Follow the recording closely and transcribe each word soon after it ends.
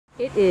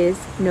It is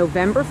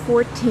November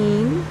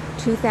 14,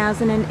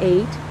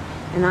 2008,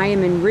 and I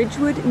am in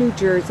Ridgewood, New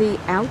Jersey,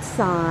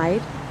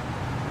 outside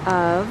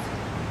of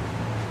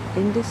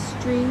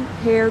Industrie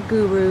Hair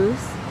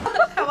Gurus.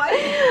 How are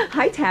you?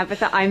 Hi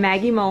Tabatha, I'm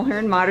Maggie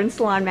Mulhern, Modern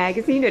Salon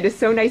Magazine. It is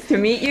so nice to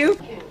meet you.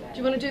 Do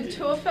you want to do the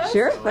tour first?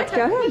 Sure, let's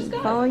go ahead.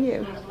 Follow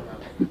you.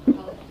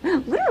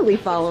 Literally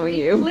following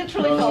you.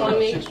 Literally following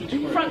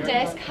me. Front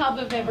desk, hub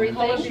of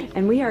everything.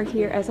 And we are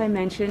here, as I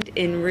mentioned,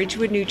 in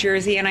Ridgewood, New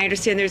Jersey, and I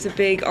understand there's a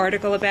big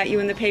article about you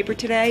in the paper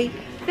today.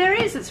 There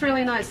is, it's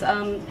really nice.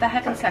 The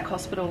Hackensack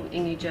Hospital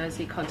in New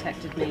Jersey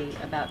contacted me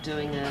about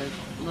doing a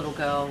little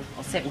girl,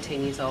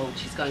 17 years old.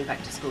 She's going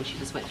back to school. She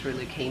just went through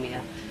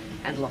leukemia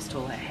and lost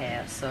all her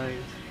hair. So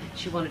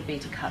she wanted me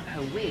to cut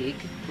her wig,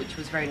 which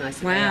was very nice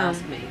that they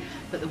asked me.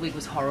 But the wig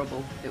was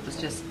horrible. It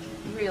was just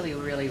really,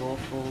 really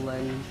awful.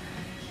 And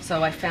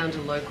so I found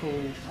a local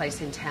place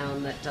in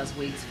town that does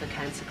wigs for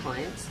cancer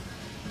clients.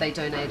 They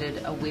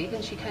donated a wig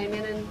and she came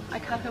in and I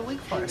cut her wig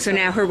for her. So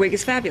now her wig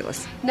is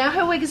fabulous. Now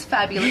her wig is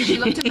fabulous. She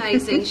looked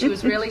amazing. She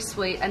was really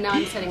sweet. And now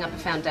I'm setting up a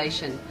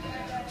foundation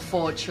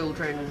for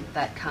children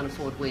that can't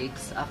afford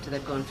wigs after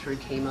they've gone through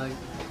chemo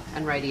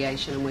and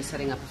radiation, and we're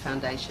setting up a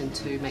foundation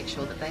to make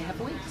sure that they have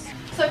wigs.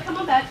 So come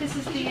on back, this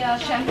is the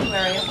shampoo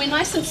area. We're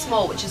nice and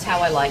small, which is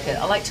how I like it.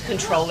 I like to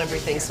control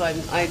everything, so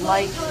I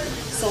like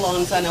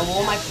salons. I know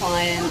all my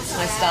clients,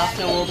 my staff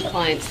know all the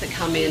clients that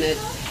come in.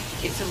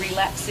 It's a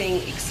relaxing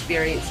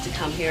experience to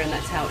come here, and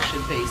that's how it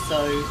should be.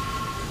 So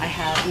I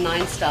have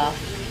 9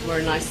 staff.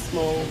 We're a nice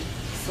small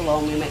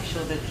salon. We make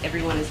sure that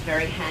everyone is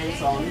very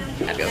hands-on.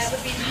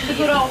 The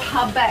good old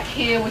hub back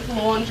here with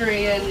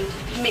laundry and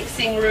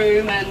mixing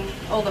room and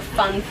all the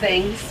fun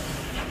things.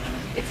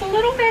 It's a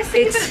little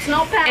messy, but it's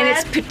not bad. And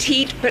it's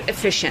petite but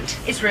efficient.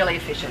 It's really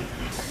efficient.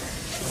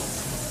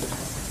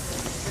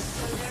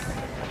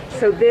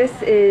 So this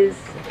is...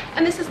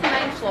 And this is the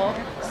main floor.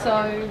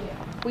 So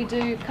we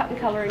do cut and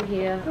colour in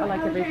here. I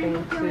like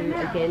everything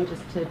to, again,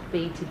 just to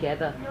be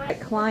together.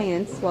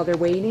 Clients, while they're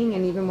waiting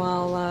and even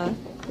while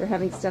they're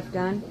having stuff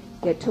done,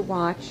 get to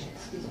watch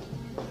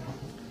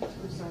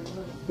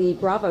the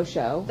Bravo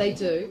show. They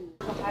do.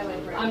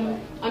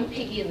 I'm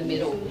piggy in the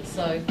middle,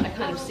 so I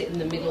kind of sit in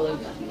the middle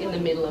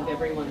of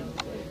everyone,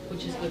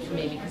 which is good for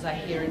me because I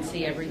hear and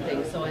see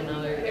everything, so I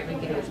know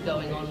everything that's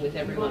going on with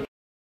everyone.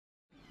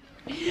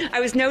 I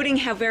was noting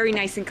how very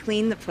nice and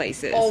clean the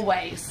place is.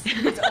 Always.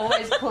 It's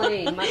always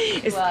clean.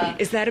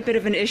 Is that a bit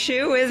of an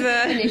issue? It's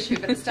an issue,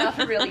 but the staff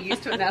are really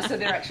used to it now, so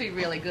they're actually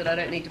really good. I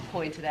don't need to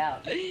point it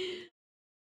out.